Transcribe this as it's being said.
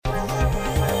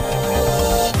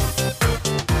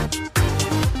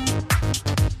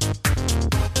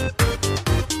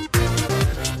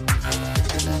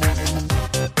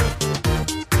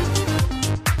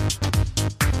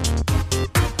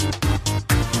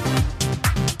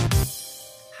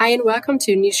Hi, and welcome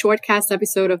to a new shortcast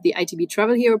episode of the ITB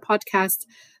Travel Hero podcast.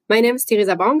 My name is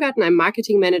Theresa Baumgarten. I'm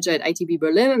marketing manager at ITB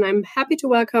Berlin, and I'm happy to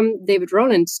welcome David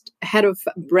Rowland, head of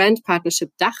brand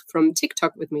partnership DACH from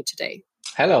TikTok, with me today.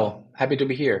 Hello, happy to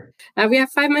be here. We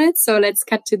have 5 minutes, so let's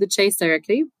cut to the chase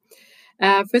directly.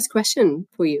 First question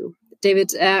for you,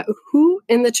 David. Who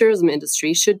in the tourism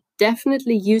industry should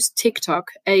definitely use TikTok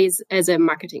as a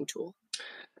marketing tool?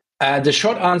 The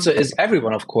short answer is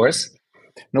everyone, of course.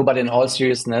 No, but in all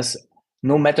seriousness,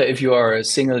 no matter if you are a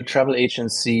single travel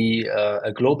agency,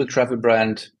 a global travel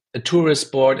brand, a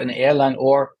tourist board, an airline,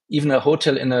 or even a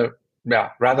hotel in a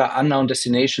rather unknown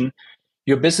destination,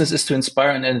 your business is to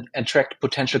inspire and attract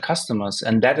potential customers.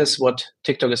 And that is what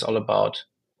TikTok is all about.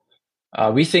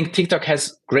 We think TikTok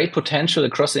has great potential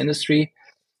across the industry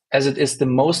as it is the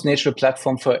most natural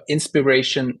platform for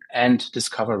inspiration and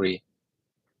discovery.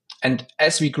 And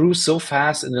as we grew so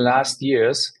fast in the last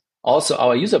years, also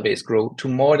our user base grew to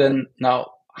more than now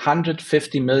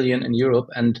 150 million in Europe.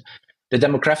 And the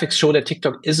demographics show that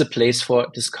TikTok is a place for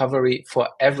discovery for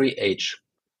every age.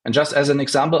 And just as an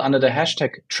example, under the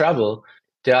hashtag travel,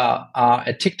 there are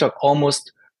at TikTok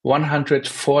almost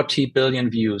 140 billion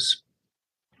views.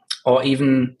 Or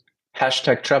even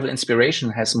hashtag travel inspiration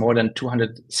has more than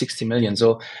 260 million.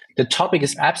 So the topic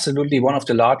is absolutely one of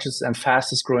the largest and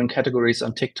fastest growing categories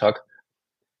on TikTok.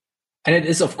 And it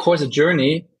is, of course, a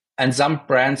journey. And some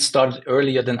brands started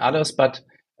earlier than others, but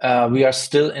we are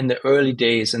still in the early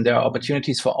days. And there are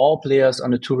opportunities for all players on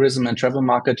the tourism and travel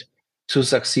market to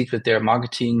succeed with their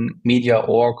marketing, media,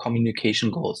 or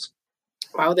communication goals.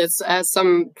 Wow, that's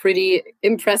some pretty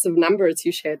impressive numbers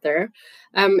you shared there.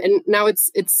 And now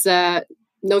it's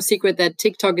no secret that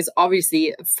TikTok is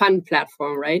obviously a fun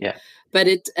platform, right? Yeah. But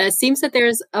it seems that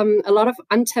there's a lot of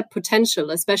untapped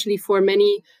potential, especially for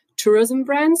many tourism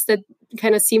brands that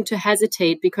kind of seem to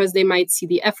hesitate because they might see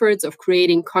the efforts of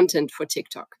creating content for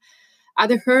TikTok. Are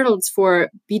the hurdles for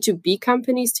B2B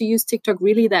companies to use TikTok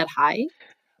really that high?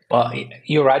 Well,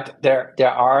 you're right. There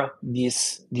are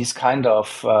these kind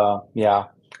of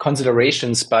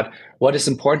considerations, but what is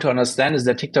important to understand is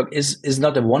that TikTok is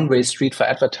not a one-way street for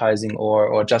advertising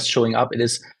or just showing up. It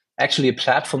is actually a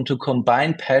platform to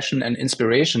combine passion and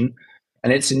inspiration,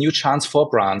 and it's a new chance for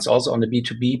brands, also on the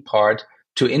B2B part,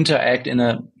 to interact in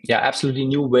a absolutely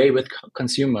new way with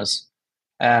consumers,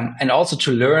 and also to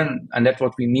learn. And that's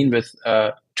what we mean with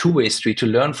two-way street, to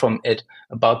learn from it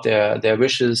about their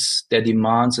wishes, their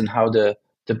demands, and how the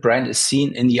brand is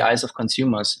seen in the eyes of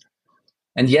consumers.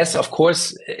 And yes, of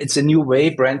course, it's a new way.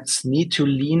 Brands need to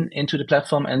lean into the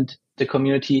platform and the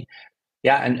community,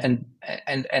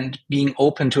 and being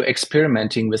open to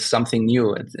experimenting with something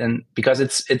new. And because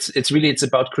it's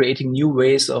about creating new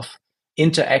ways of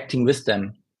interacting with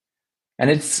them. And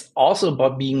it's also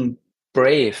about being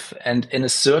brave and in a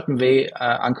certain way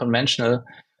unconventional,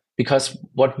 because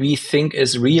what we think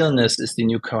is realness is the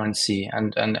new currency.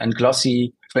 And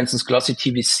glossy, for instance, glossy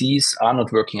TVCs are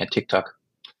not working at TikTok.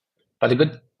 But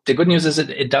the good news is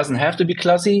it doesn't have to be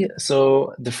glossy.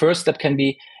 So the first step can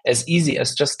be as easy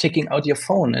as just taking out your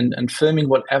phone and filming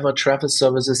whatever travel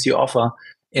services you offer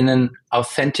in an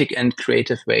authentic and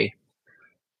creative way.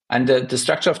 And the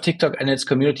structure of TikTok and its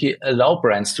community allow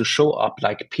brands to show up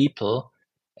like people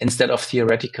instead of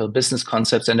theoretical business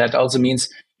concepts. And that also means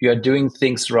you are doing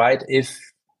things right if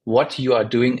what you are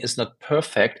doing is not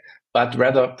perfect, but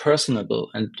rather personable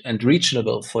and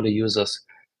reachable for the users.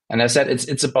 And as I said,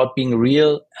 it's about being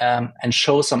real and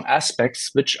show some aspects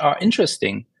which are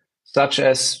interesting, such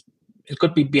as it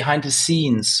could be behind the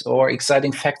scenes or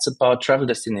exciting facts about travel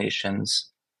destinations,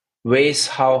 ways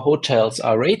how hotels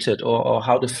are rated or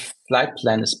how the flight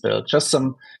plan is built. Just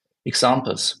some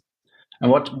examples.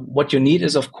 And what you need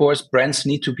is, of course, brands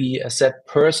need to be, as said,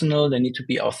 personal. They need to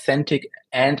be authentic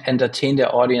and entertain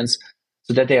their audience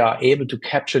so that they are able to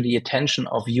capture the attention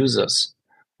of users.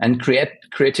 And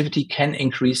creativity can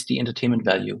increase the entertainment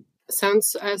value.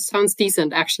 Sounds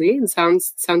decent, actually, and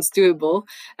sounds doable.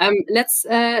 Let's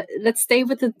stay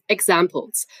with the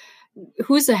examples.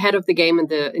 Who's ahead of the game in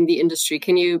the industry?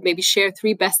 Can you maybe share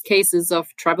 3 best cases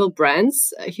of travel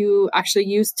brands who actually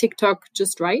use TikTok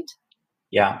just right?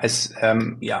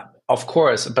 Of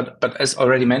course. But as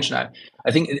already mentioned,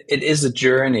 I think it is a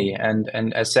journey,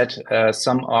 and as said,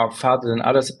 some are farther than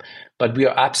others, but we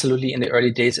are absolutely in the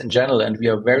early days in general, and we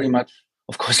are very much,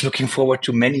 of course, looking forward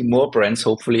to many more brands,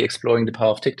 hopefully exploring the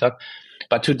power of TikTok.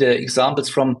 But to the examples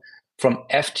from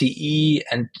FTE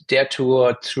and their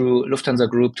tour through Lufthansa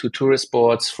Group to tourist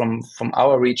boards from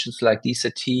our regions like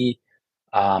DCT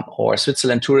or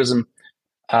Switzerland Tourism,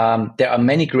 there are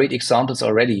many great examples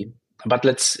already. But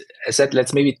let's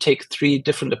maybe take 3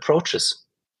 different approaches.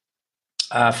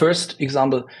 First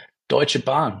example, Deutsche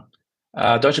Bahn.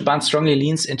 Deutsche Bahn strongly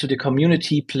leans into the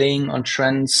community, playing on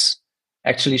trends,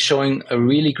 actually showing a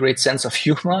really great sense of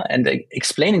humor and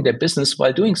explaining their business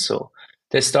while doing so.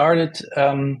 They started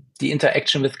the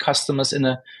interaction with customers in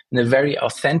a very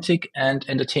authentic and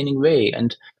entertaining way.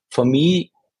 And for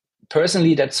me,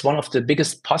 personally, that's one of the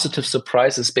biggest positive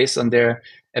surprises based on their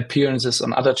appearances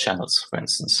on other channels, for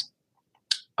instance.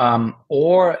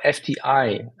 Or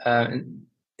FTI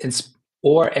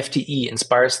or FTE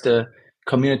inspires the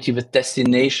community with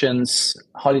destinations,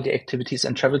 holiday activities,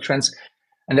 and travel trends.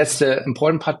 And that's the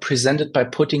important part, presented by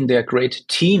putting their great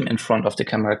team in front of the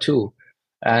camera too.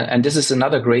 And this is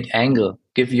another great angle.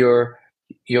 Give your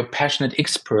passionate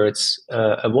experts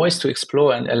a voice to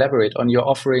explore and elaborate on your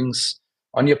offerings,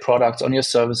 on your products, on your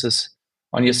services,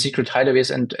 on your secret hideaways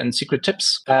and secret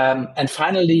tips. And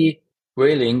finally,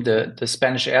 Vueling, the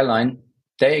Spanish airline,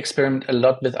 they experiment a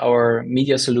lot with our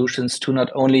media solutions to not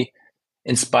only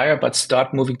inspire, but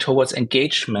start moving towards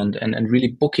engagement and really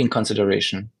booking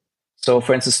consideration. So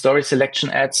for instance, story selection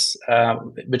ads,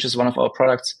 which is one of our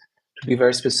products, to be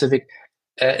very specific,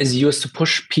 is used to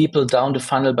push people down the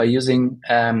funnel by using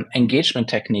engagement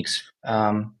techniques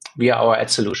via our ad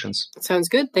solutions. Sounds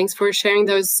good. Thanks for sharing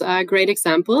those great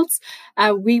examples.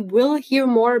 We will hear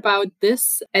more about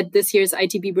this at this year's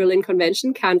ITB Berlin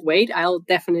convention. Can't wait. I'll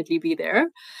definitely be there.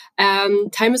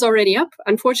 Time is already up,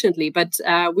 unfortunately, but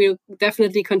we'll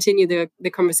definitely continue the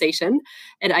conversation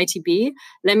at ITB.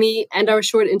 Let me end our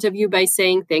short interview by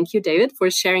saying thank you, David, for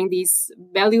sharing these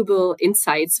valuable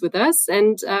insights with us.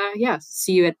 And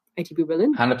see you at ITB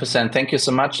Berlin. 100%. Thank you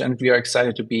so much. And we are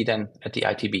excited to be then at the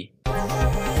ITB.